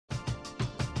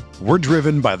We're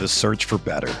driven by the search for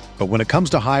better. But when it comes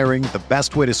to hiring, the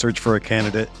best way to search for a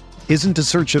candidate isn't to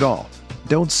search at all.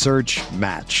 Don't search,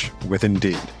 match with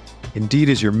Indeed. Indeed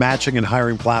is your matching and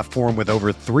hiring platform with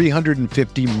over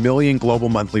 350 million global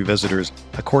monthly visitors,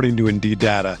 according to Indeed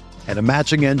data, and a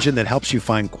matching engine that helps you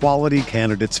find quality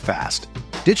candidates fast.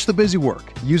 Ditch the busy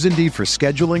work. Use Indeed for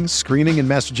scheduling, screening, and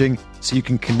messaging so you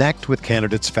can connect with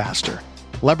candidates faster.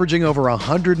 Leveraging over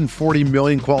 140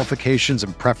 million qualifications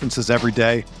and preferences every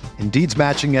day, Indeed's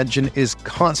matching engine is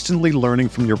constantly learning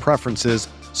from your preferences,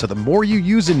 so the more you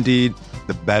use Indeed,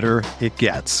 the better it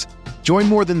gets. Join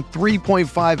more than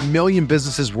 3.5 million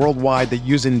businesses worldwide that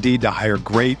use Indeed to hire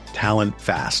great talent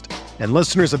fast. And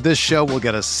listeners of this show will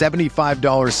get a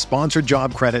 $75 sponsored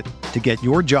job credit to get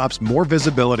your jobs more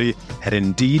visibility at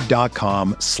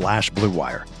Indeed.com/Blue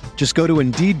Wire. Just go to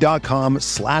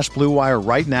Indeed.com/Blue Wire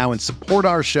right now and support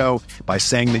our show by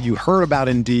saying that you heard about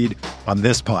Indeed on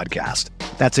this podcast.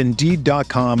 That's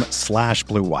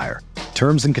Indeed.com/Blue Wire.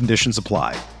 Terms and conditions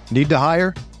apply. Need to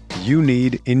hire? You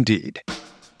need Indeed.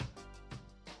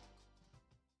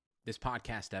 This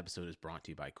podcast episode is brought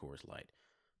to you by Coors Light.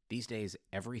 These days,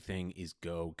 everything is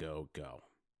go, go, go.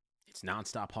 It's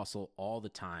nonstop hustle all the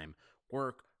time.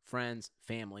 Work, friends,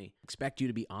 family, expect you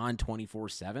to be on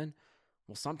 24/7.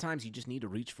 Well, sometimes you just need to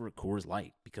reach for a Coors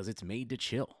Light because it's made to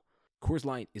chill. Coors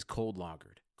Light is cold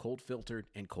lagered, cold filtered,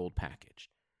 and cold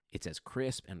packaged. It's as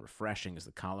crisp and refreshing as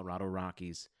the Colorado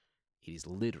Rockies. It is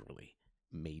literally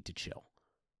made to chill.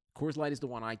 Coors Light is the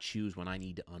one I choose when I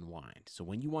need to unwind. So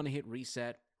when you want to hit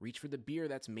reset, reach for the beer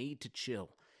that's made to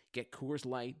chill. Get Coors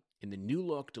Light in the new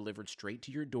look delivered straight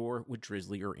to your door with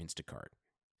Drizzly or Instacart.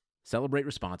 Celebrate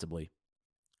responsibly.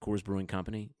 Coors Brewing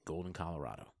Company, Golden,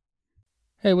 Colorado.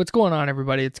 Hey, what's going on,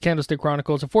 everybody? It's Candlestick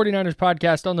Chronicles, a 49ers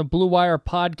podcast on the Blue Wire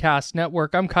Podcast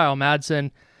Network. I'm Kyle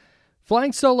Madsen,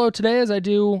 flying solo today as I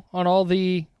do on all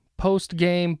the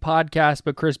post-game podcasts,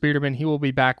 but Chris Biederman, he will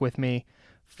be back with me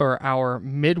for our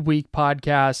midweek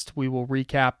podcast. We will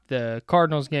recap the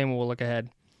Cardinals game and we'll look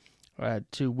ahead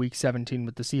to Week 17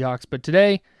 with the Seahawks. But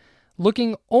today,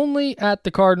 looking only at the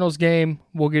Cardinals game,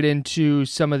 we'll get into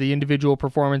some of the individual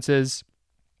performances,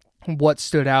 what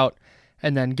stood out,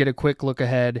 and then get a quick look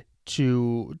ahead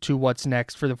to what's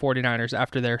next for the 49ers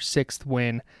after their 6th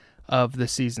win of the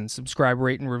season. Subscribe,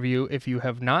 rate, and review if you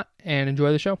have not, and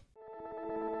enjoy the show.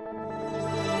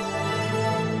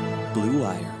 Blue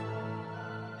Wire.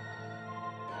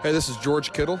 Hey, this is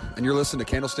George Kittle, and you're listening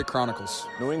to Candlestick Chronicles.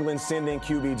 New England sending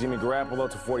QB Jimmy Garoppolo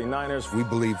to 49ers. We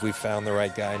believe we found the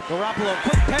right guy. Garoppolo,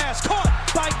 quick pass,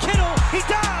 caught by Kittle. He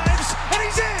dives, and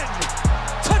he's in.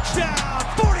 Touchdown,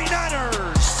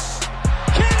 49ers.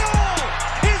 Kittle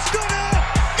is gonna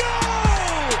go.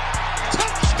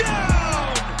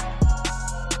 Touchdown.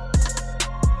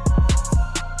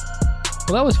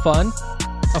 Well, that was fun.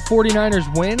 A 49ers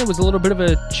win. It was a little bit of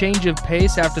a change of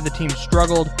pace after the team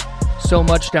struggled so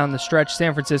much down the stretch.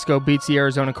 San Francisco beats the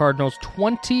Arizona Cardinals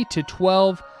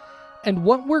 20-12. And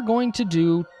what we're going to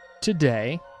do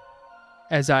today,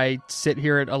 as I sit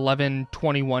here at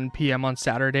 11:21 p.m. on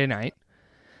Saturday night,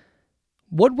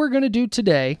 what we're going to do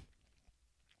today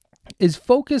is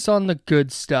focus on the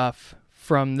good stuff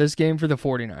from this game for the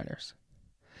 49ers.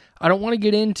 I don't want to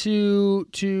get into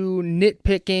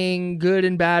nitpicking good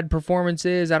and bad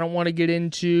performances. I don't want to get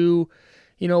into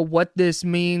what this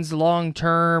means long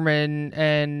term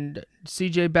and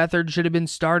CJ Beathard should have been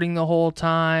starting the whole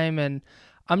time. And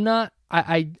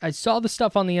I saw the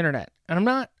stuff on the internet and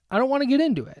I don't want to get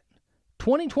into it.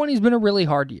 2020 has been a really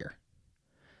hard year,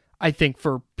 I think,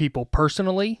 for people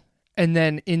personally. And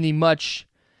then in the much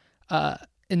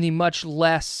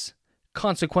less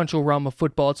consequential realm of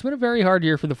football, it's been a very hard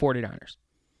year for the 49ers.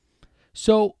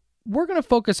 So we're going to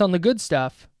focus on the good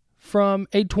stuff from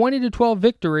a 20-12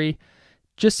 victory.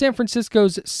 Just San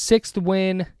Francisco's 6th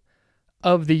win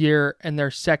of the year and their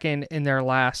 2nd in their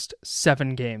last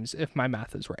 7 games, if my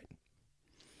math is right.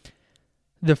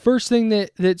 The first thing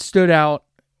that stood out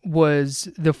was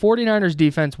the 49ers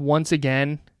defense once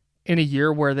again in a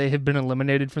year where they have been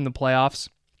eliminated from the playoffs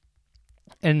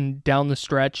and down the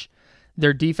stretch.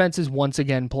 Their defense is once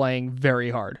again playing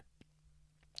very hard.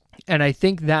 And I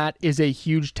think that is a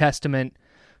huge testament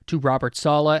to Robert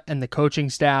Saleh and the coaching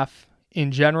staff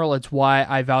in general. It's why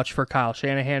I vouch for Kyle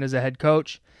Shanahan as a head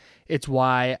coach. It's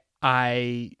why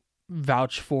I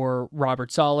vouch for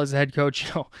Robert Saleh as a head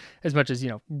coach. As much as,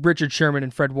 Richard Sherman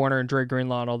and Fred Warner and Dre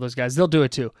Greenlaw and all those guys, they'll do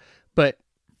it too. But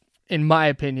in my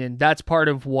opinion, that's part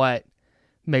of what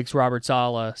makes Robert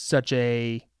Saleh such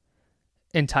a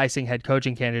enticing head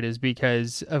coaching candidate, is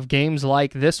because of games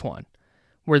like this one,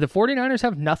 where the 49ers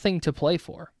have nothing to play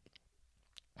for.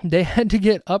 They had to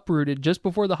get uprooted just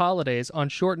before the holidays on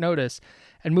short notice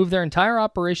and move their entire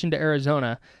operation to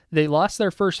Arizona. They lost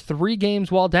their first 3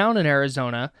 games while down in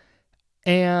Arizona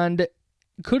and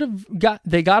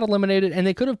they got eliminated, and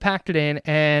they could have packed it in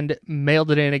and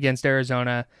mailed it in against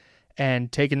Arizona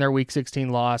and taken their Week 16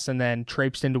 loss and then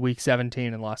traipsed into Week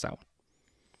 17 and lost that one.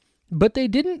 But they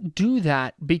didn't do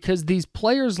that because these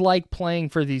players like playing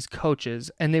for these coaches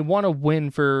and they want to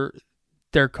win for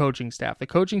their coaching staff. The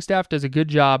coaching staff does a good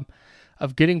job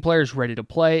of getting players ready to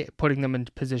play, putting them in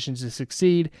positions to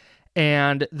succeed,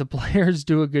 and the players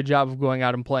do a good job of going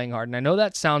out and playing hard. And I know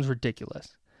that sounds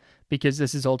ridiculous because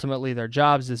this is ultimately their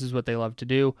jobs. This is what they love to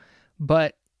do.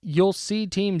 But you'll see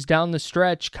teams down the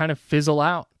stretch kind of fizzle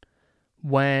out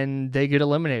when they get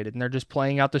eliminated and they're just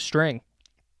playing out the string.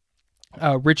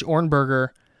 Rich Ornberger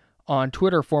on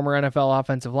Twitter, former NFL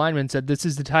offensive lineman, said this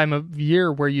is the time of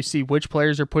year where you see which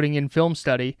players are putting in film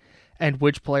study and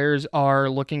which players are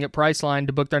looking at Priceline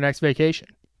to book their next vacation.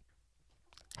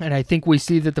 And I think we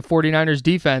see that the 49ers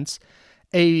defense,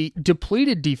 a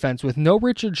depleted defense with no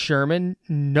Richard Sherman,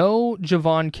 no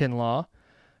Javon Kinlaw,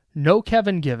 no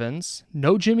Kevin Givens,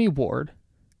 no Jimmy Ward.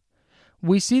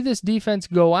 We see this defense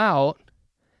go out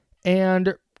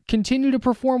and continue to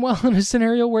perform well in a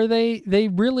scenario where they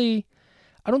really...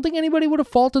 I don't think anybody would have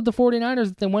faulted the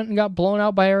 49ers if they went and got blown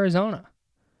out by Arizona.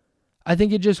 I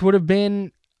think it just would have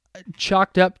been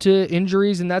chalked up to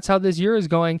injuries, and that's how this year is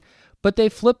going. But they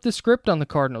flipped the script on the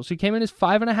Cardinals, who came in as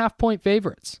 5.5-point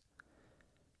favorites.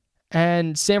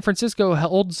 And San Francisco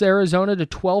holds Arizona to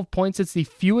 12 points. It's the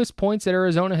fewest points that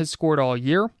Arizona has scored all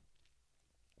year.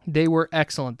 They were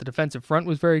excellent. The defensive front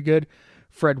was very good.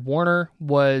 Fred Warner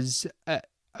was...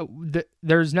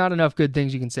 there's not enough good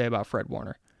things you can say about Fred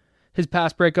Warner. His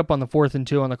pass breakup on the 4th and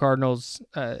 2 on the Cardinals,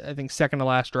 I think second to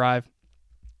last drive,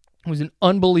 was an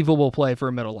unbelievable play for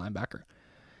a middle linebacker.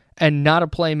 And not a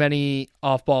play many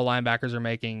off-ball linebackers are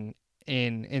making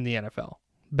in the NFL,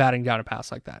 batting down a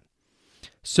pass like that.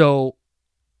 So,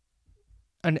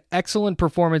 an excellent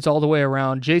performance all the way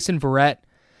around. Jason Verrett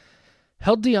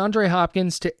held DeAndre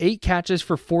Hopkins to 8 catches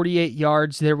for 48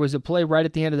 yards. There was a play right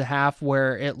at the end of the half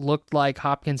where it looked like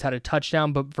Hopkins had a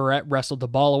touchdown, but Verrett wrestled the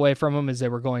ball away from him as they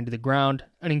were going to the ground.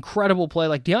 An incredible play.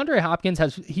 Like DeAndre Hopkins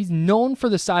he's known for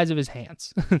the size of his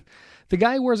hands. The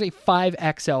guy wears a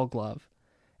 5XL glove,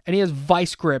 and he has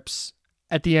vice grips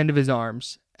at the end of his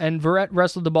arms. And Verrett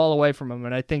wrestled the ball away from him,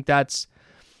 and I think that's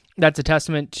a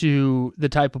testament to the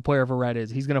type of player Verrett is.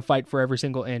 He's going to fight for every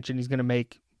single inch, and he's going to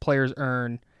make players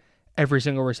earn every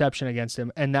single reception against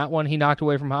him. And that one he knocked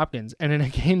away from Hopkins. And in a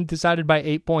game decided by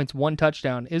 8 points, 1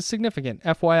 touchdown is significant,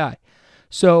 FYI.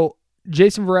 So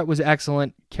Jason Verrett was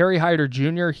excellent. Kerry Hyder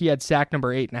Jr., he had sack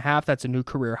number 8.5. That's a new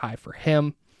career high for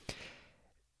him.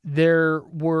 There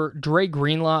were Dre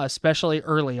Greenlaw, especially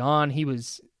early on. He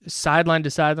was sideline to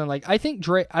sideline. Like, I think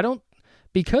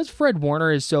because Fred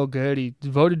Warner is so good, he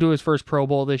voted to his first Pro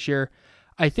Bowl this year.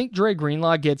 I think Dre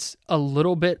Greenlaw gets a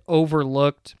little bit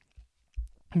overlooked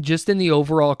just in the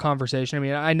overall conversation. I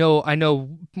mean, I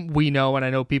know we know, and I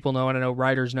know people know, and I know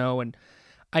writers know, and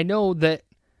I know that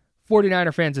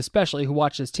 49er fans especially who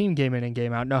watch this team game in and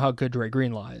game out know how good Dre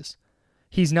Greenlaw is.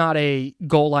 He's not a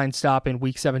goal line stop in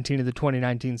Week 17 of the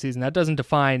 2019 season. That doesn't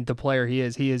define the player he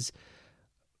is. He is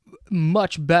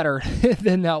much better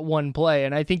than that one play,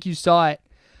 and I think you saw it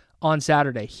on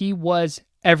Saturday. He was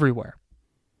everywhere.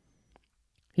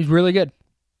 He's really good.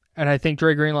 And I think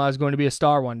Dre Greenlaw is going to be a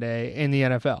star one day in the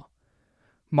NFL.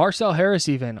 Marcel Harris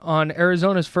even, on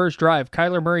Arizona's first drive,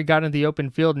 Kyler Murray got into the open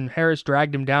field and Harris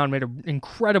dragged him down, made an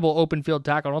incredible open field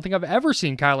tackle. I don't think I've ever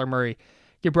seen Kyler Murray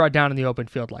get brought down in the open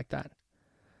field like that.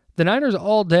 The Niners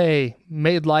all day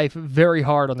made life very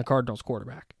hard on the Cardinals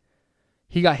quarterback.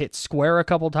 He got hit square a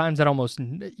couple times.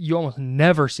 You almost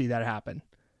never see that happen.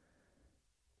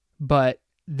 But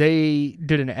they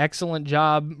did an excellent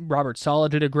job. Robert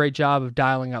Saleh did a great job of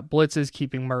dialing up blitzes,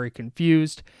 keeping Murray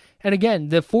confused. And again,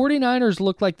 the 49ers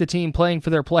looked like the team playing for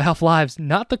their playoff lives,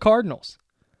 not the Cardinals.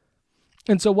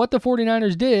 And so what the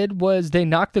 49ers did was they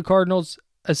knocked the Cardinals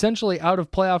essentially out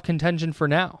of playoff contention for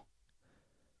now.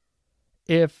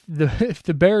 If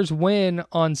the Bears win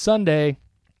on Sunday,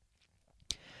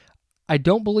 I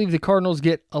don't believe the Cardinals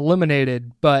get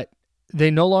eliminated, but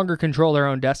they no longer control their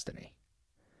own destiny.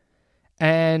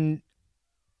 And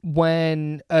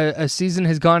when a season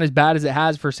has gone as bad as it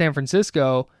has for San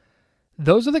Francisco,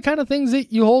 those are the kind of things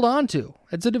that you hold on to.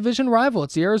 It's a division rival.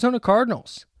 It's the Arizona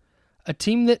Cardinals, a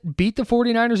team that beat the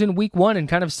 49ers in Week 1 and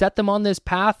kind of set them on this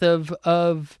path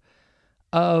of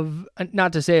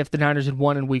not to say if the Niners had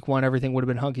won in Week 1, everything would have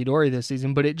been hunky-dory this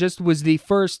season, but it just was the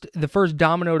first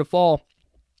domino to fall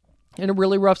in a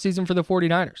really rough season for the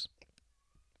 49ers.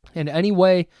 And any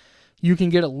way you can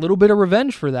get a little bit of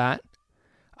revenge for that,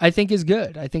 I think is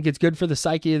good. I think it's good for the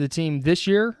psyche of the team this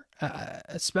year,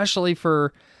 especially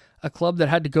for a club that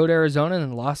had to go to Arizona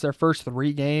and lost their first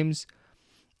 3 games.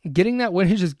 Getting that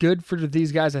win is just good for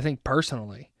these guys, I think,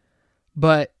 personally.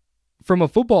 But from a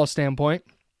football standpoint,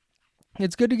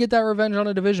 it's good to get that revenge on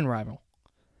a division rival.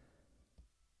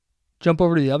 Jump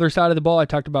over to the other side of the ball. I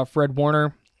talked about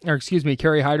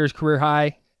Kerry Hyder's career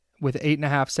high with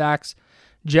 8.5 sacks.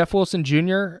 Jeff Wilson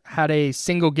Jr. had a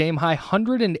single game high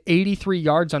 183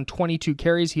 yards on 22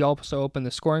 carries. He also opened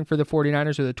the scoring for the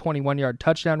 49ers with a 21-yard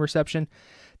touchdown reception.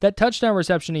 That touchdown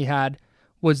reception he had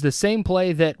was the same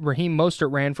play that Raheem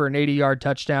Mostert ran for an 80-yard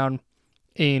touchdown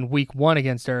in Week 1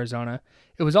 against Arizona.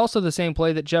 It was also the same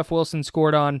play that Jeff Wilson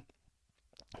scored on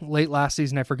late last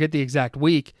season. I forget the exact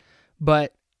week,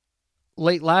 but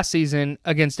late last season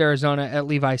against Arizona at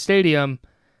Levi Stadium,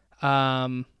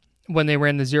 when they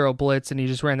ran the zero blitz and he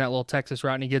just ran that little Texas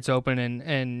route and he gets open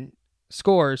and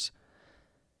scores.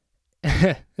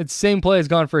 It's the same play has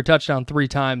gone for a touchdown 3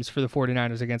 times for the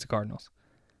 49ers against the Cardinals.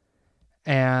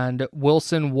 And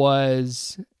Wilson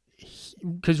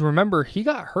because remember, he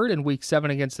got hurt in Week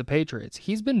 7 against the Patriots.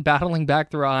 He's been battling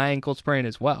back through a high ankle sprain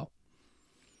as well.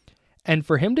 And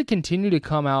for him to continue to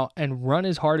come out and run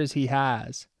as hard as he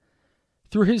has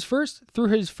through his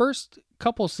first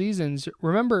couple seasons,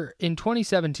 remember in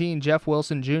 2017, Jeff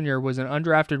Wilson Jr. was an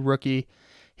undrafted rookie.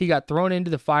 He got thrown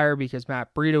into the fire because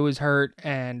Matt Breida was hurt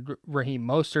and Raheem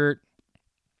Mostert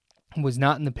was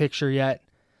not in the picture yet.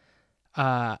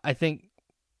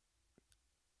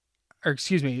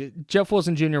 Jeff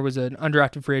Wilson Jr. was an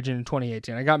undrafted free agent in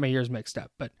 2018. I got my years mixed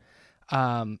up, but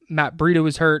Matt Breida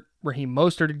was hurt. Raheem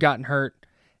Mostert had gotten hurt,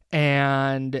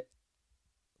 and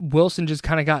Wilson just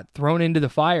kind of got thrown into the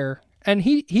fire. And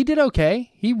he did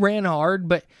okay. He ran hard,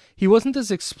 but he wasn't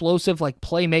this explosive,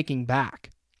 playmaking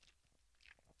back.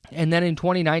 And then in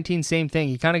 2019, same thing.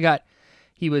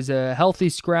 He was a healthy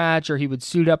scratch, or he would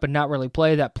suit up and not really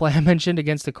play. That play I mentioned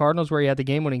against the Cardinals where he had the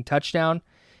game-winning touchdown,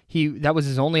 that was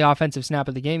his only offensive snap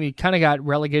of the game. He kind of got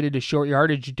relegated to short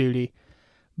yardage duty.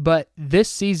 But this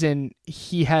season,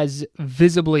 he has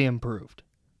visibly improved.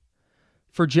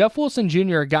 For Jeff Wilson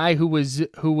Jr., a guy who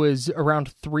was around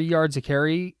 3 yards a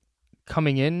carry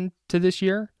coming into this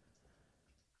year,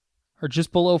 or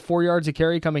just below 4 yards a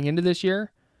carry coming into this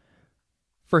year,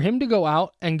 for him to go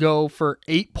out and go for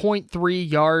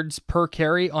 8.3 yards per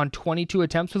carry on 22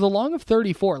 attempts with a long of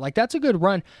 34, that's a good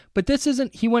run. But this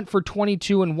isn't, he went for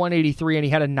 22 and 183 and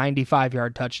he had a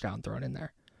 95-yard touchdown thrown in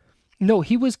there. No,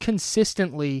 he was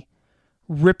consistently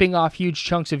ripping off huge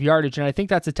chunks of yardage, and I think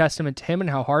that's a testament to him and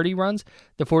how hard he runs.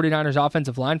 The 49ers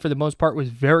offensive line, for the most part, was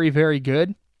very, very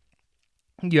good.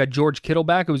 You had George Kittle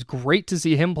back. It was great to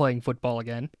see him playing football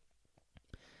again.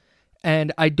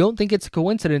 And I don't think it's a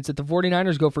coincidence that the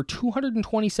 49ers go for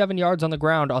 227 yards on the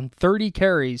ground on 30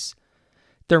 carries,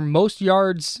 their most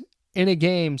yards in a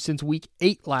game since Week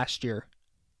 8 last year,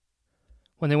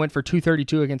 when they went for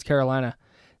 232 against Carolina.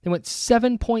 They went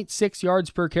 7.6 yards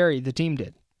per carry, the team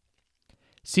did.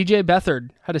 CJ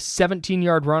Beathard had a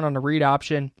 17-yard run on a read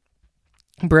option.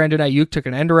 Brandon Ayuk took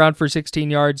an end around for 16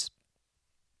 yards.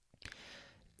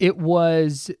 It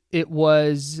was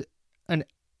an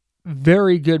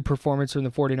very good performance from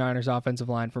the 49ers offensive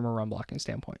line from a run blocking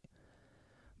standpoint.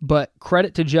 But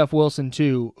credit to Jeff Wilson,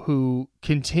 too, who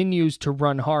continues to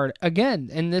run hard.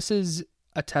 Again, and this is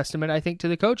a testament, I think, to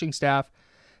the coaching staff,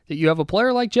 that you have a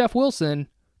player like Jeff Wilson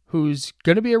who's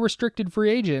going to be a restricted free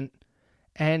agent,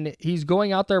 and he's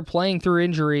going out there playing through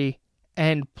injury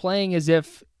and playing as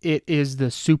if it is the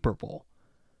Super Bowl.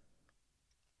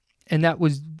 And that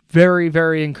was very,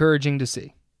 very encouraging to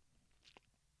see.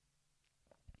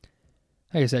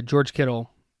 Like I said, George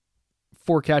Kittle,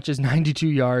 4 catches, 92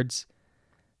 yards.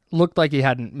 Looked like he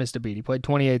hadn't missed a beat. He played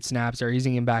 28 snaps. They're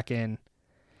easing him back in.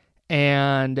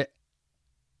 And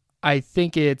I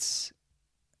think it's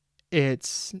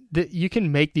that you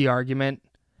can make the argument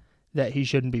that he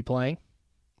shouldn't be playing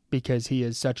because he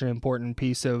is such an important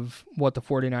piece of what the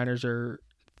 49ers are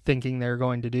thinking they're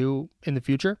going to do in the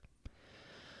future.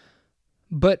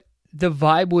 But the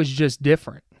vibe was just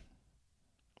different.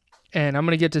 And I'm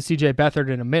going to get to CJ Beathard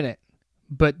in a minute,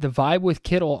 but the vibe with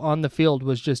Kittle on the field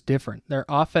was just different. Their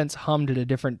offense hummed at a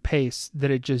different pace that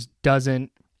it just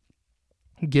doesn't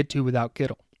get to without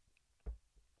Kittle.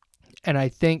 And I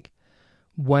think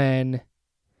when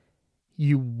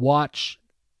you watch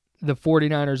the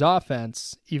 49ers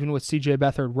offense, even with CJ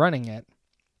Beathard running it,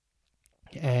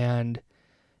 and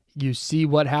you see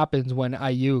what happens when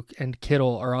Ayuk and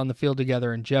Kittle are on the field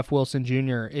together and Jeff Wilson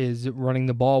Jr. is running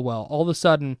the ball well, all of a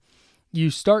sudden you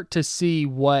start to see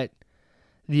what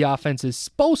the offense is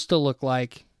supposed to look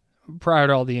like prior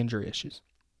to all the injury issues.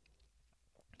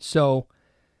 So,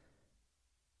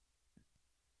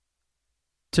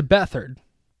 to Beathard,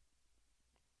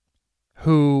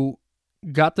 who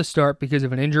got the start because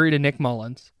of an injury to Nick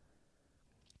Mullins.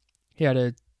 He had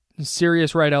a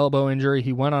serious right elbow injury.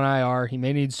 He went on IR. He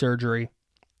may need surgery.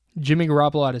 Jimmy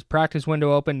Garoppolo had his practice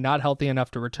window open, not healthy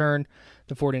enough to return.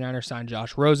 The 49ers signed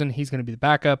Josh Rosen. He's going to be the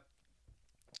backup.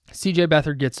 CJ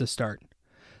Beathard gets the start.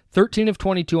 13 of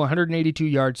 22, 182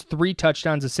 yards, 3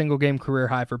 touchdowns, a single game career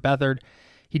high for Beathard.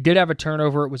 He did have a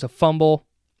turnover. It was a fumble.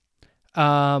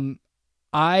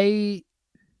 I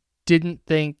didn't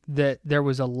think that there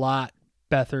was a lot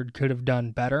Beathard could have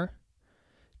done better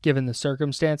given the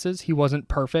circumstances. He wasn't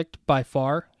perfect by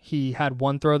far. He had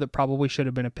one throw that probably should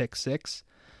have been a pick six.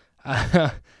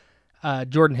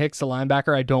 Jordan Hicks, the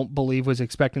linebacker, I don't believe was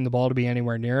expecting the ball to be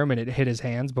anywhere near him, and it hit his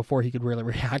hands before he could really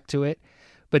react to it.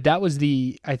 But that was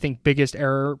the, I think, biggest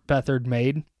error Beathard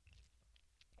made.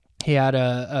 He had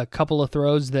a couple of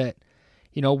throws that,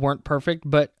 weren't perfect,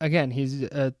 but again, he's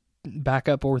a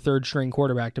backup or third string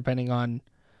quarterback, depending on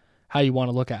how you want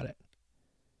to look at it.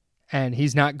 And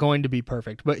he's not going to be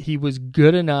perfect, but he was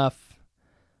good enough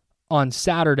on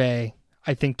Saturday,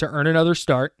 I think, to earn another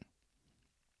start,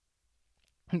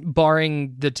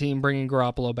 barring the team bringing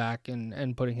Garoppolo back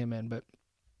and putting him in. But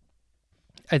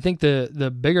I think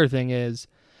the bigger thing is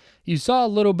you saw a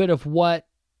little bit of what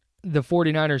the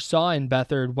 49ers saw in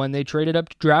Beathard when they traded up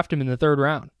to draft him in the 3rd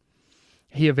round.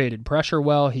 He evaded pressure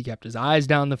well. He kept his eyes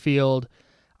down the field.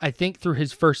 I think through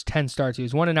his first 10 starts, he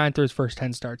was 1-9 through his first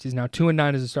 10 starts. He's now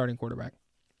 2-9 as a starting quarterback.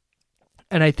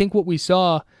 And I think what we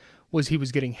saw was he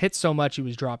was getting hit so much, he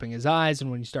was dropping his eyes. And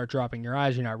when you start dropping your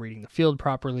eyes, you're not reading the field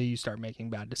properly. You start making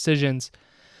bad decisions.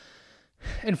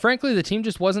 And frankly, the team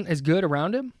just wasn't as good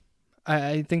around him.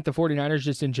 I think the 49ers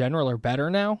just in general are better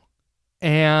now.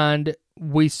 And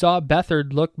we saw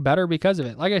Beathard look better because of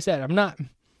it. Like I said,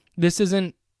 this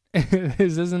isn't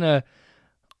a,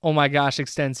 oh my gosh,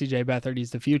 extend CJ Beathard,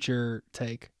 he's the future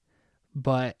take.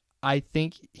 But I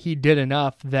think he did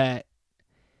enough that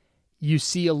you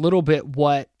see a little bit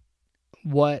what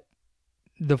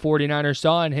the 49ers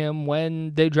saw in him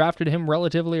when they drafted him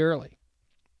relatively early.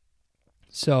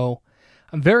 So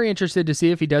I'm very interested to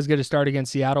see if he does get a start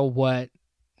against Seattle, what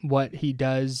he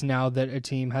does now that a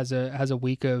team has a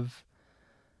week of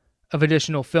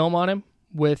additional film on him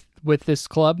with this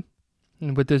club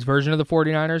and with this version of the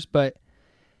 49ers, but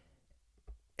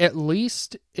at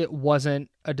least it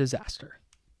wasn't a disaster.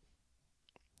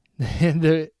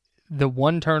 The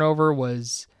one turnover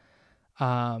was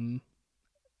a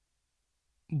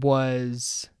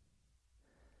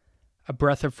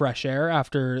breath of fresh air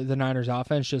after the Niners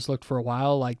offense just looked for a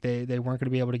while like they weren't going to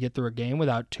be able to get through a game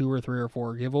without 2 or 3 or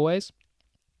 4 giveaways.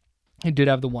 He did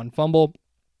have the one fumble.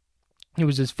 It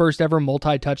was his first ever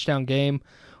multi-touchdown game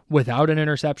without an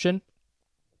interception.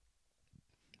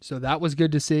 So that was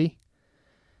good to see.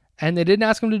 And they didn't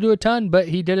ask him to do a ton, but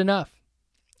he did enough.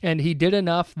 And he did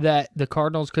enough that the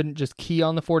Cardinals couldn't just key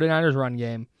on the 49ers run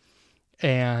game.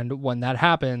 And when that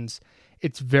happens,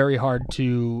 it's very hard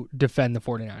to defend the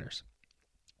 49ers.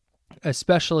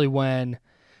 Especially when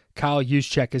Kyle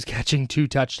Juszczyk is catching 2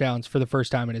 touchdowns for the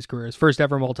first time in his career. His first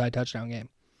ever multi-touchdown game.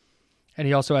 And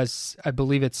he also has, I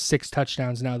believe it's 6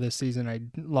 touchdowns now this season. I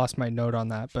lost my note on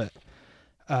that. But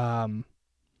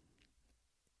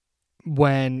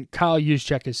when Kyle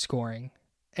Juszczyk is scoring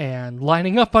and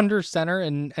lining up under center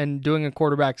and doing a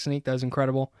quarterback sneak, that was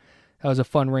incredible. That was a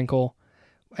fun wrinkle.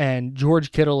 And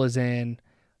George Kittle is in.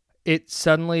 It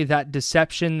suddenly, that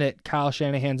deception that Kyle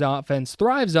Shanahan's offense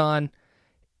thrives on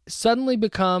suddenly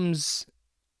becomes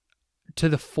to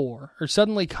the fore, or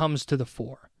suddenly comes to the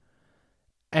fore.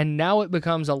 And now it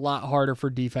becomes a lot harder for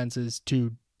defenses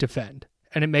to defend.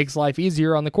 And it makes life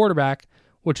easier on the quarterback,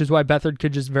 which is why Beathard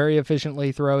could just very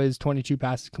efficiently throw his 22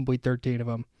 passes, complete 13 of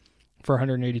them for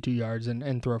 182 yards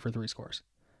and throw for 3 scores.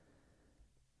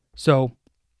 So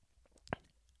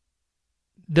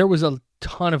there was a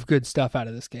ton of good stuff out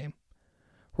of this game.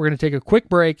 We're going to take a quick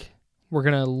break. We're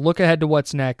going to look ahead to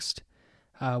what's next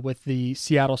with the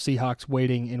Seattle Seahawks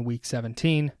waiting in Week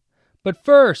 17. But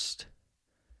first,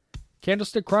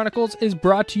 Candlestick Chronicles is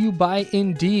brought to you by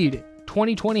Indeed.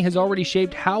 2020 has already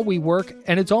shaped how we work,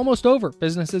 and it's almost over.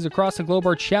 Businesses across the globe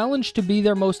are challenged to be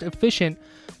their most efficient,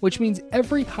 which means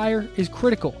every hire is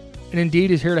critical, and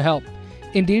Indeed is here to help.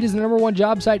 Indeed is the #1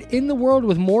 job site in the world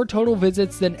with more total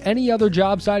visits than any other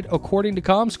job site, according to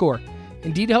ComScore.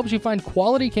 Indeed helps you find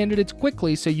quality candidates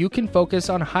quickly so you can focus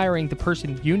on hiring the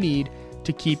person you need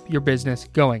to keep your business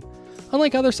going.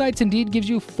 Unlike other sites, Indeed gives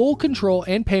you full control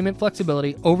and payment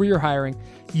flexibility over your hiring.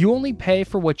 You only pay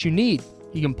for what you need.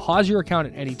 You can pause your account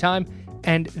at any time,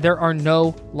 and there are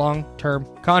no long-term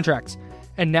contracts.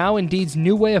 And now Indeed's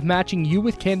new way of matching you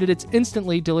with candidates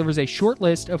instantly delivers a short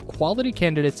list of quality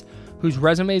candidates whose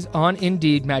resumes on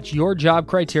Indeed match your job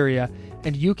criteria,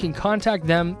 and you can contact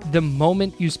them the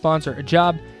moment you sponsor a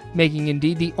job, making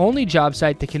Indeed the only job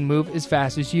site that can move as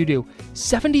fast as you do.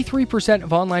 73%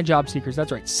 of online job seekers,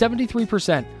 that's right,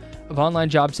 73% of online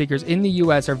job seekers in the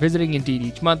U.S. are visiting Indeed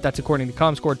each month. That's according to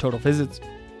ComScore Total Visits.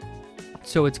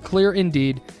 So it's clear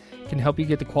Indeed can help you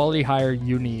get the quality hire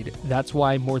you need. That's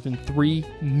why more than 3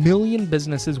 million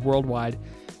businesses worldwide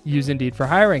use Indeed for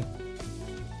hiring.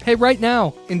 Hey, right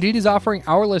now, Indeed is offering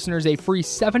our listeners a free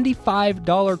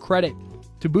 $75 credit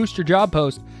to boost your job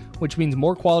post, which means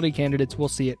more quality candidates will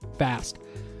see it fast.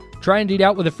 Try Indeed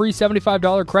out with a free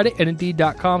 $75 credit at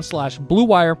Indeed.com/Blue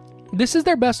Wire. This is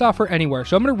their best offer anywhere,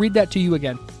 so I'm going to read that to you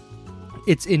again.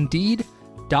 It's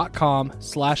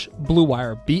Indeed.com/Blue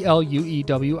Wire,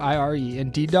 BLUEWIRE,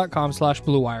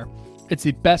 Indeed.com/Blue Wire. It's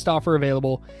the best offer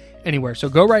available anywhere. So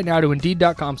go right now to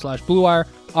Indeed.com/Blue Wire.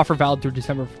 Offer valid through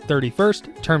December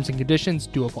 31st. Terms and conditions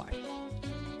do apply.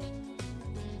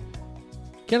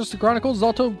 Candlestick Chronicles is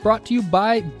also brought to you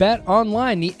by Bet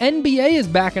Online. The NBA is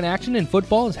back in action and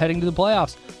football is heading to the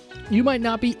playoffs. You might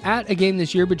not be at a game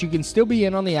this year, but you can still be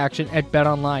in on the action at Bet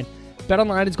Online. Bet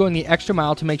Online is going the extra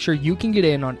mile to make sure you can get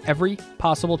in on every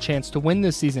possible chance to win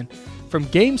this season. From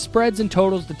game spreads and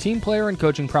totals to team player and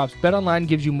coaching props, Bet Online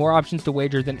gives you more options to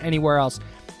wager than anywhere else.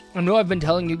 I know I've been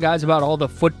telling you guys about all the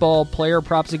football player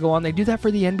props that go on. They do that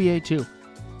for the NBA too.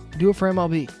 They do it for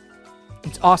MLB.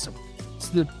 It's awesome. It's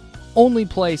the only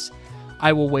place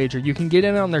I will wager. You can get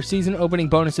in on their season opening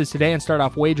bonuses today and start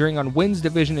off wagering on wins,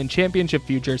 division, and championship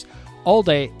futures all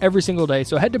day, every single day.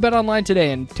 So head to Bet Online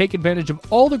today and take advantage of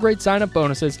all the great sign-up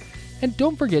bonuses. And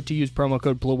don't forget to use promo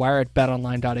code BlueWire at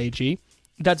betonline.ag.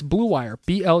 That's Blue Wire,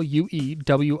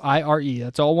 BLUEWIRE.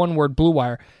 That's all one word, Blue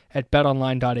Wire, at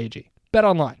betonline.ag. Bet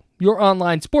Online, your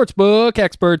online sportsbook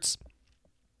experts.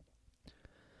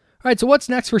 All right, so what's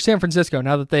next for San Francisco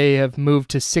now that they have moved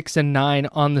to 6-9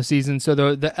 on the season? So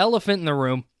the elephant in the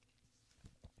room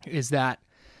is that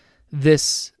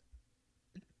this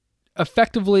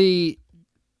effectively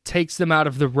takes them out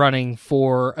of the running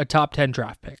for a top 10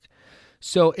 draft pick.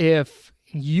 So if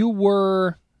you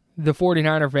were the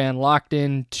 49er fan locked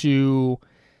into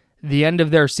the end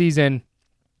of their season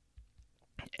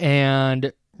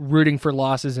and rooting for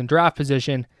losses in draft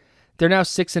position, they're now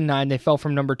 6-9. They fell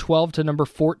from number 12 to number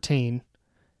 14.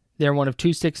 They're one of two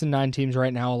 6-9 teams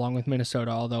right now, along with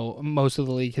Minnesota, although most of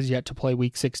the league has yet to play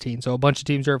week 16. So a bunch of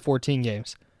teams are at 14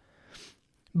 games.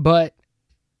 But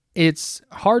it's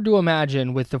hard to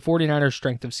imagine with the 49ers'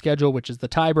 strength of schedule, which is the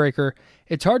tiebreaker,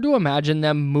 it's hard to imagine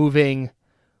them moving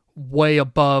way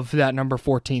above that number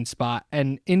 14 spot,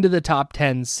 and into the top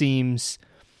 10 seems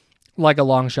like a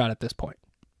long shot at this point.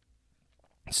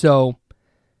 So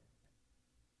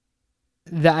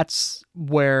that's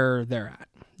where they're at.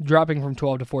 Dropping from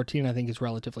 12 to 14, I think, is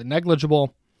relatively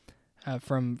negligible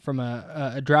from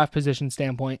a draft position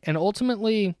standpoint. And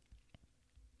ultimately,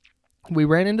 we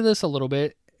ran into this a little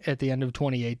bit at the end of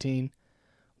 2018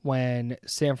 when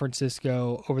San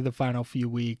Francisco, over the final few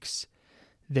weeks,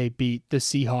 they beat the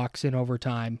Seahawks in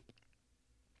overtime,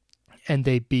 and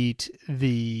they beat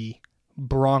the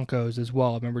Broncos as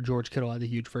well. I remember George Kittle had a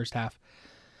huge first half.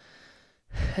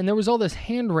 And there was all this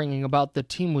hand-wringing about the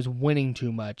team was winning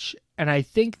too much. And I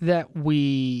think that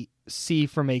we see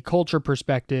from a culture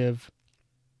perspective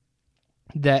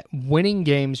that winning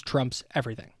games trumps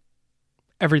everything.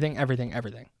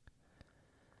 Everything.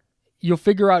 You'll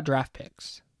figure out draft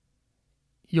picks.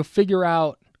 You'll figure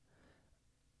out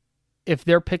if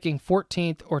they're picking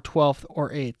 14th or 12th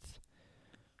or 8th.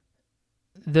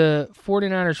 The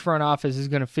 49ers front office is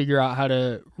going to figure out how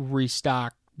to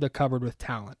restock the cupboard with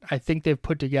talent. I think they've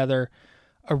put together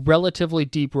a relatively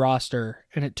deep roster,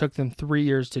 and it took them 3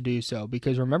 years to do so.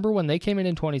 Because remember when they came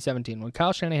in 2017, when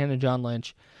Kyle Shanahan and John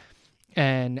Lynch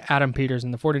and Adam Peters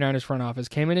and the 49ers front office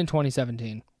came in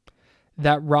 2017,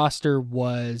 that roster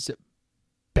was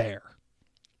bare.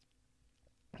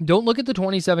 Don't look at the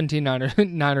 2017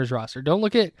 Niners roster. Don't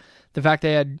look at the fact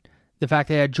they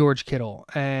had George Kittle,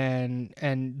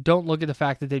 and don't look at the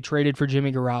fact that they traded for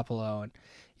Jimmy Garoppolo. And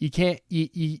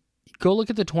you go look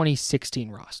at the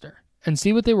 2016 roster and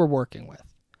see what they were working with.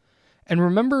 And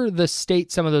remember the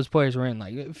state some of those players were in.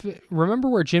 Like, remember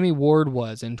where Jimmy Ward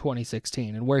was in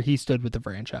 2016 and where he stood with the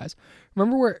franchise.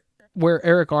 Remember where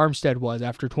Eric Armstead was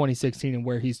after 2016 and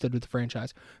where he stood with the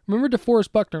franchise. Remember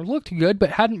DeForest Buckner looked good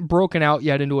but hadn't broken out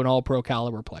yet into an all-pro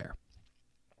caliber player.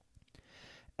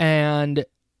 And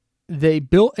they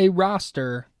built a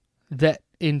roster that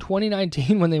in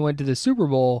 2019, when they went to the Super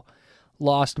Bowl,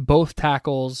 lost both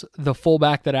tackles, the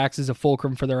fullback that acts as a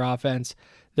fulcrum for their offense,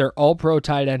 their all-pro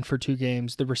tight end for 2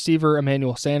 games, the receiver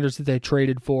Emmanuel Sanders that they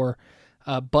traded for,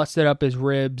 busted up his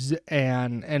ribs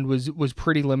and was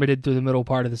pretty limited through the middle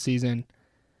part of the season.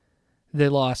 They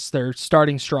lost their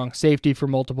starting strong safety for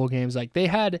multiple games. Like they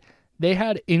had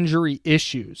injury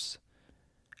issues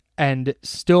and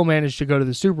still managed to go to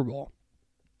the Super Bowl.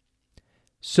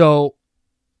 So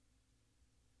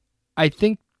I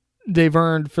think they've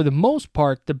earned, for the most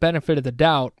part, the benefit of the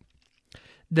doubt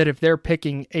that if they're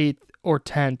picking 8th or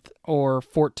 10th or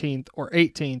 14th or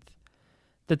 18th,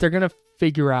 that they're going to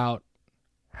figure out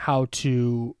how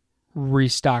to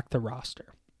restock the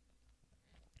roster.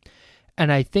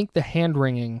 And I think the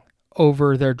hand-wringing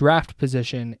over their draft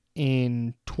position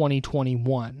in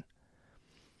 2021,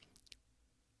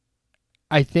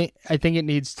 I think it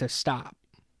needs to stop,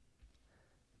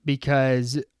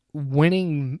 because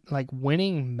winning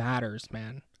matters,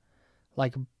 man.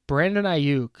 Like Brandon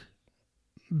Ayuk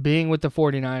being with the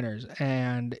 49ers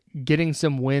and getting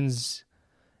some wins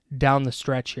down the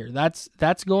stretch here,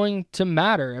 that's going to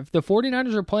matter. If the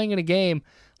 49ers are playing in a game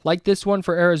like this one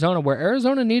for Arizona, where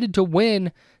Arizona needed to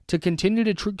win to continue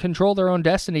to control their own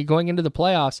destiny going into the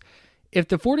playoffs, if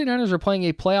the 49ers are playing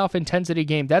a playoff intensity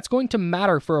game, that's going to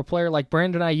matter for a player like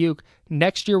Brandon Ayuk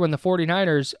next year when the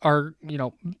 49ers are,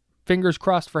 fingers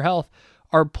crossed for health,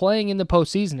 are playing in the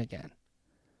postseason again.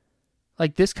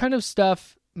 Like, this kind of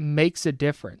stuff makes a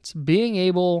difference. Being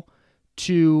able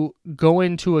to go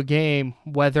into a game,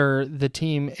 whether the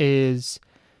team is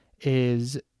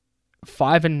 5-9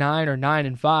 or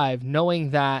 9-5,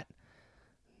 knowing that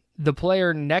the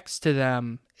player next to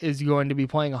them is going to be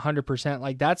playing 100%,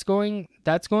 like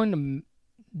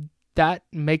that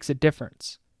makes a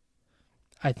difference.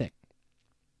 I think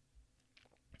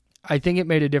it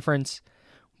made a difference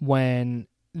when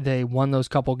they won those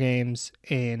couple games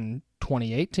in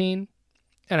 2018,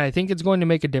 and I think it's going to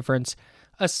make a difference,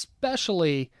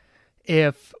 especially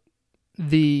if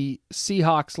the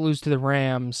Seahawks lose to the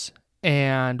Rams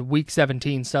and Week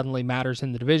 17 suddenly matters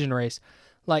in the division race.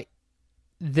 Like,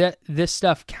 this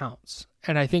stuff counts,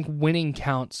 and I think winning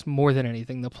counts more than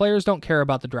anything. The players don't care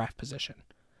about the draft position.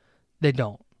 They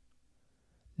don't.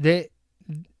 They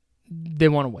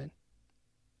want to win.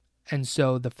 And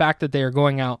so the fact that they are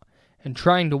going out and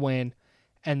trying to win,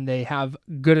 and they have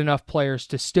good enough players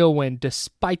to still win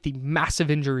despite the massive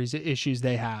injuries issues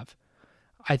they have,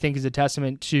 I think is a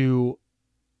testament to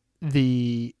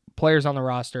the players on the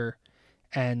roster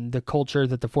and the culture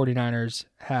that the 49ers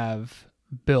have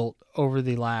built over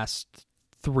the last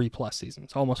 3+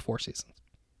 seasons, almost 4 seasons.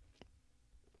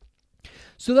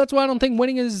 So that's why I don't think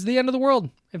winning is the end of the world.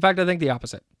 In fact, I think the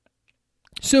opposite.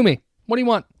 Sue me. What do you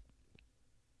want?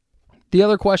 The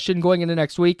other question going into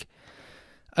next week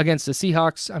against the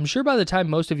Seahawks, I'm sure by the time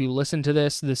most of you listen to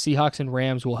this, the Seahawks and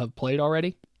Rams will have played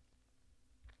already.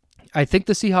 I think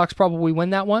the Seahawks probably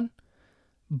win that one,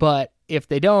 but if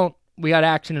they don't, we got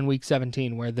action in Week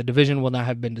 17 where the division will not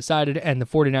have been decided, and the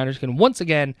 49ers can once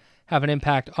again have an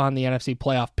impact on the NFC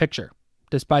playoff picture,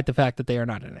 despite the fact that they are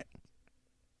not in it.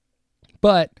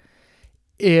 But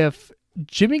if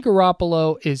Jimmy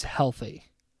Garoppolo is healthy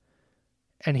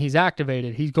and he's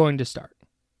activated, he's going to start.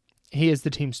 He is the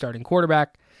team's starting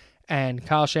quarterback, and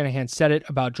Kyle Shanahan said it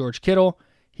about George Kittle.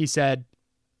 He said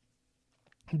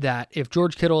that if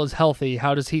George Kittle is healthy,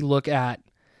 how does he look at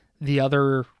the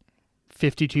other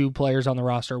 52 players on the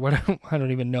roster? I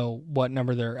don't even know what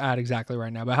number they're at exactly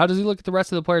right now, but how does he look at the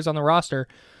rest of the players on the roster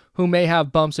who may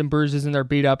have bumps and bruises and they're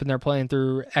beat up and they're playing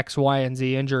through X, Y, and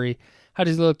Z injury? How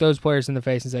does he look those players in the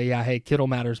face and say, yeah, hey, Kittle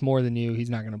matters more than you, he's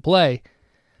not going to play?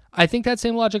 I think that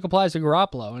same logic applies to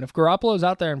Garoppolo. And if Garoppolo's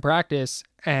out there in practice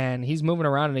and he's moving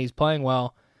around and he's playing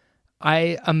well,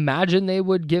 I imagine they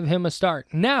would give him a start.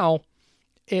 Now,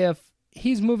 if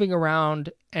he's moving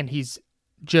around and he's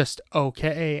just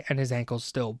okay and his ankle's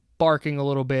still barking a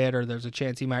little bit, or there's a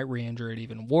chance he might re-injure it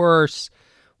even worse,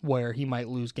 where he might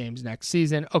lose games next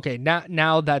season, okay,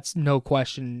 now that's no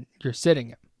question you're sitting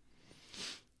him.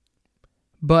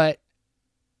 But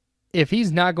if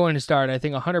he's not going to start, I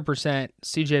think 100%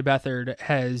 CJ Beathard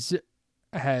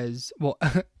has well,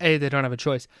 A, they don't have a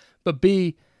choice, but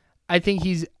B, I think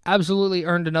he's absolutely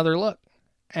earned another look.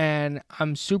 And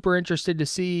I'm super interested to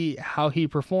see how he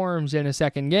performs in a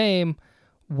second game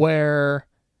where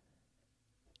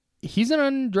he's an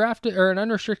undrafted or an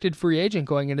unrestricted free agent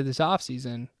going into this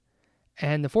offseason.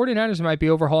 And the 49ers might be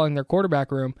overhauling their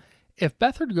quarterback room. If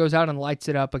Beathard goes out and lights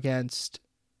it up against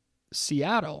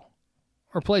Seattle,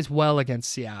 or plays well against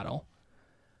Seattle,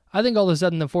 I think all of a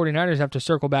sudden the 49ers have to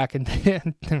circle back and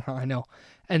I know,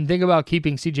 and think about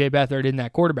keeping CJ Beathard in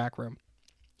that quarterback room.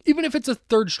 Even if it's a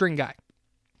third string guy.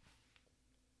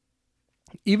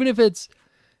 Even if it's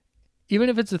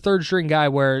a third string guy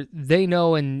where they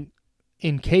know in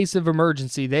case of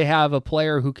emergency, they have a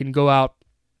player who can go out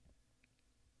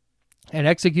and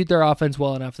execute their offense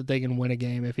well enough that they can win a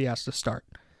game if he has to start.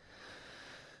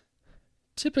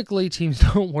 Typically, teams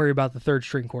don't worry about the third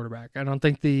string quarterback. I don't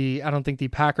think the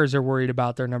Packers are worried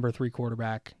about their number 3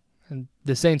 quarterback, and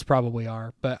the Saints probably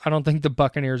are, but I don't think the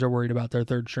Buccaneers are worried about their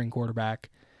third string quarterback.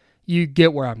 You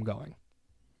get where I'm going.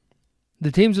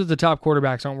 The teams with the top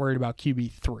quarterbacks aren't worried about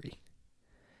QB3.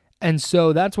 And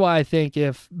so that's why I think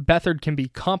if Beathard can be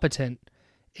competent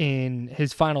in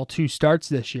his final 2 starts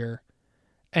this year,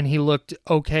 and he looked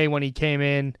okay when he came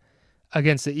in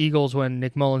against the Eagles when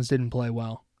Nick Mullins didn't play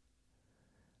well,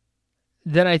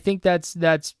 then I think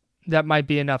that might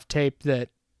be enough tape that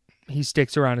he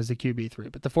sticks around as a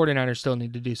QB3. But the 49ers still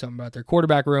need to do something about their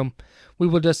quarterback room. We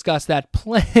will discuss that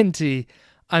plenty,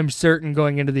 I'm certain,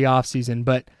 going into the offseason.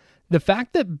 But the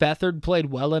fact that Beathard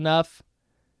played well enough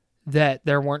that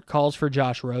there weren't calls for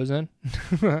Josh Rosen,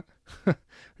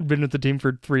 been with the team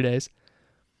for 3 days,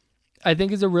 I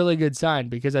think is a really good sign,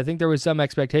 because I think there was some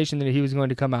expectation that he was going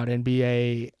to come out and be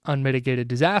a unmitigated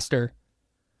disaster,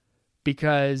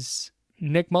 because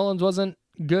Nick Mullins wasn't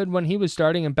good when he was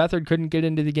starting and Beathard couldn't get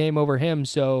into the game over him,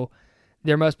 so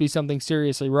there must be something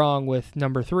seriously wrong with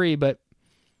number 3, but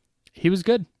he was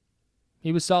good.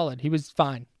 He was solid. He was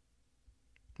fine.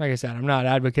 Like I said, I'm not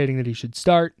advocating that he should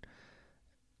start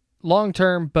long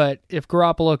term, but if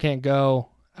Garoppolo can't go,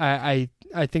 I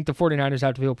think the 49ers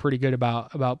have to feel pretty good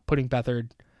about putting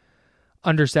Beathard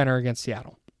under center against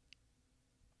Seattle.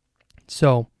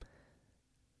 So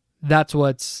that's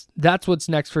what's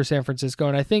next for San Francisco.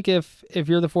 And I think if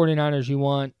you're the 49ers,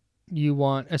 you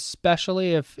want,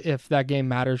 especially if that game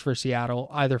matters for Seattle,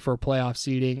 either for playoff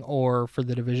seeding or for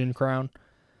the division crown,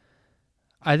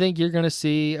 I think you're going to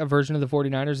see a version of the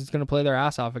 49ers that's going to play their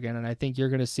ass off again. And I think you're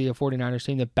going to see a 49ers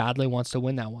team that badly wants to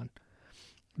win that one,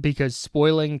 because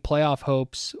spoiling playoff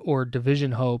hopes or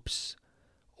division hopes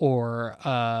or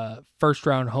a first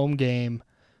round home game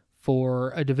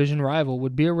for a division rival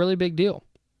would be a really big deal.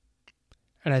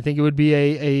 And I think it would be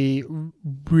a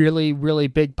really, really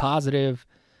big positive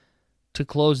to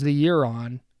close the year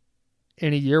on,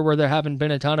 in a year where there haven't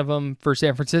been a ton of them for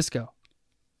San Francisco.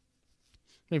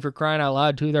 I mean, for crying out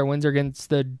loud, 2 of their wins are against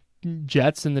the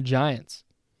Jets and the Giants.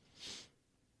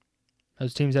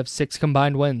 Those teams have 6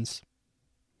 combined wins.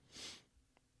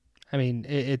 I mean,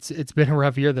 it's been a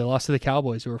rough year. They lost to the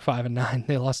Cowboys, who were 5-9.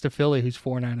 They lost to Philly, who's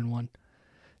 4-9-1.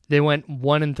 They went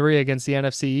 1-3 against the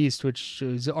NFC East, which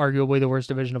is arguably the worst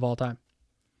division of all time.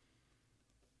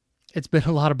 It's been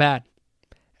a lot of bad.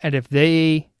 And if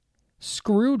they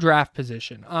screw draft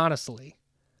position, honestly,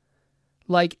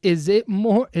 like, is it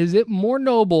more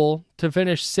noble to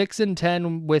finish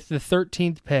 6-10 with the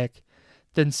 13th pick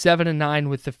than 7-9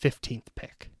 with the 15th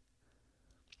pick?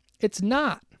 It's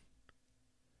not.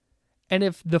 And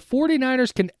if the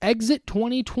 49ers can exit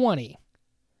 2020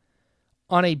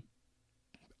 on a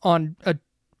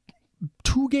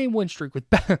 2-game win streak with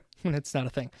that's not a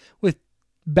thing, with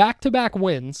back-to-back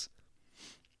wins,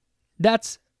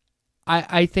 that's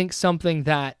I think something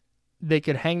that they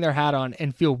could hang their hat on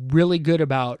and feel really good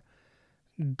about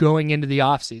going into the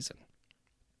offseason.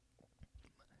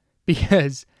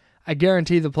 Because I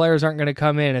guarantee the players aren't going to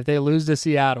come in, if they lose to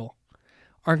Seattle,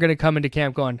 aren't going to come into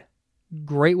camp going,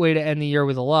 great way to end the year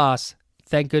with a loss.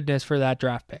 Thank goodness for that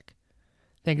draft pick.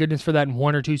 Thank goodness for that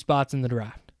 1 or 2 spots in the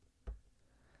draft.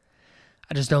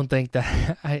 I just don't think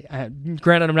that...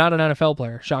 Granted, I'm not an NFL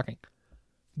player. Shocking.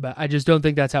 But I just don't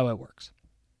think that's how it works.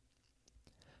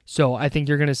 So I think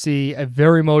you're going to see a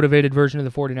very motivated version of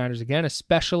the 49ers again,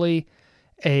 especially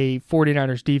a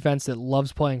 49ers defense that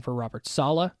loves playing for Robert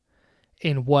Saleh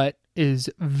in what is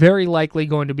very likely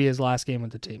going to be his last game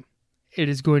with the team. It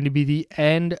is going to be the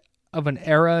end of an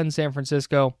era in San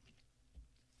Francisco,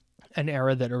 an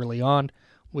era that early on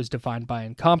was defined by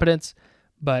incompetence,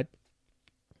 but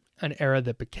an era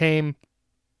that became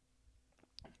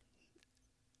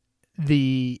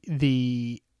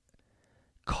the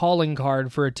calling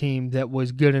card for a team that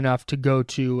was good enough to go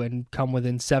to and come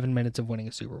within 7 minutes of winning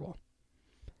a Super Bowl.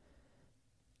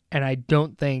 And I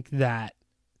don't think that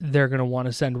they're going to want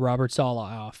to send Robert Saleh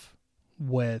off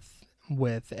with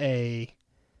a...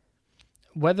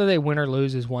 Whether they win or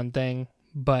lose is one thing,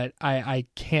 but I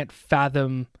can't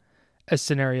fathom a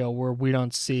scenario where we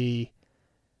don't see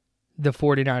the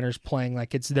 49ers playing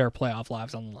like it's their playoff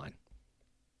lives on the line.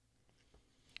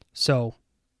 So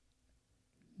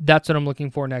that's what I'm looking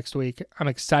for next week. I'm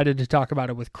excited to talk about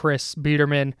it with Chris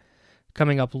Biederman,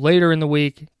 coming up later in the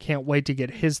week. Can't wait to get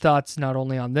his thoughts not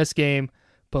only on this game,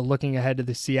 but looking ahead to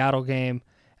the Seattle game.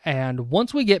 And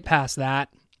once we get past that,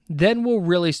 then we'll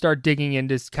really start digging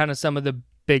into kind of some of the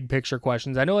big picture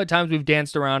questions. I know at times we've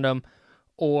danced around them,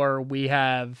 or we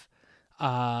have,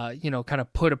 kind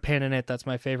of put a pin in it. That's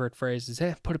my favorite phrase, is,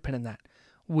 hey, put a pin in that.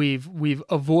 We've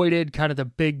avoided kind of the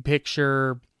big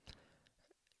picture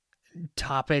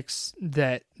topics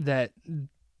that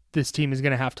this team is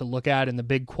going to have to look at and the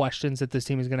big questions that this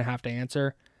team is going to have to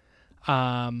answer.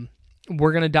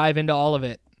 We're going to dive into all of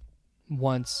it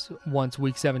once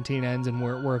week 17 ends and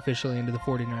we're officially into the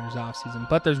 49ers offseason.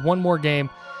 But there's one more game,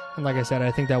 and like I said,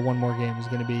 I think that one more game is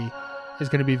going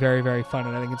to be very, very fun,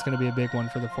 and I think it's going to be a big one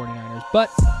for the 49ers. But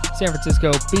San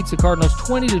Francisco beats the Cardinals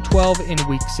 20-12 in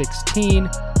week 16.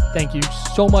 Thank you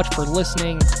so much for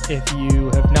listening. If you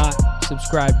have not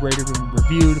subscribed, rated, and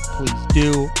reviewed, please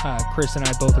do. Chris and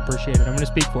I both appreciate it. I'm going to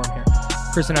speak for him here.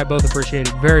 Chris and I both appreciate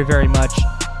it very, very much.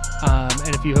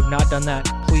 And if you have not done that,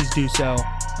 please do so.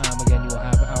 Again, you will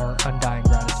have our undying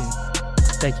gratitude.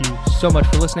 Thank you so much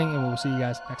for listening, and we will see you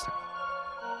guys next time.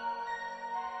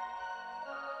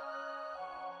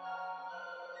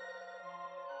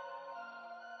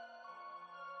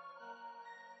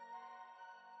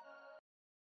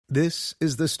 This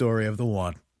is the story of the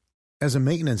one. As a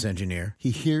maintenance engineer, he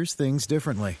hears things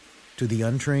differently. To the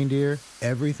untrained ear,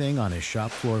 everything on his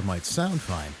shop floor might sound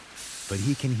fine, but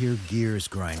he can hear gears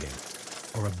grinding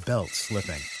or a belt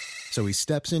slipping. So he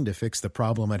steps in to fix the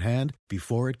problem at hand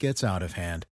before it gets out of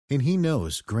hand. And he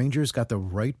knows Grainger's got the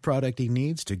right product he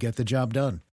needs to get the job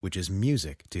done, which is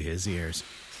music to his ears.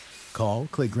 Call,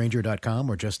 click Grainger.com,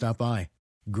 or just stop by.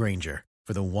 Grainger,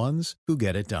 for the ones who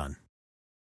get it done.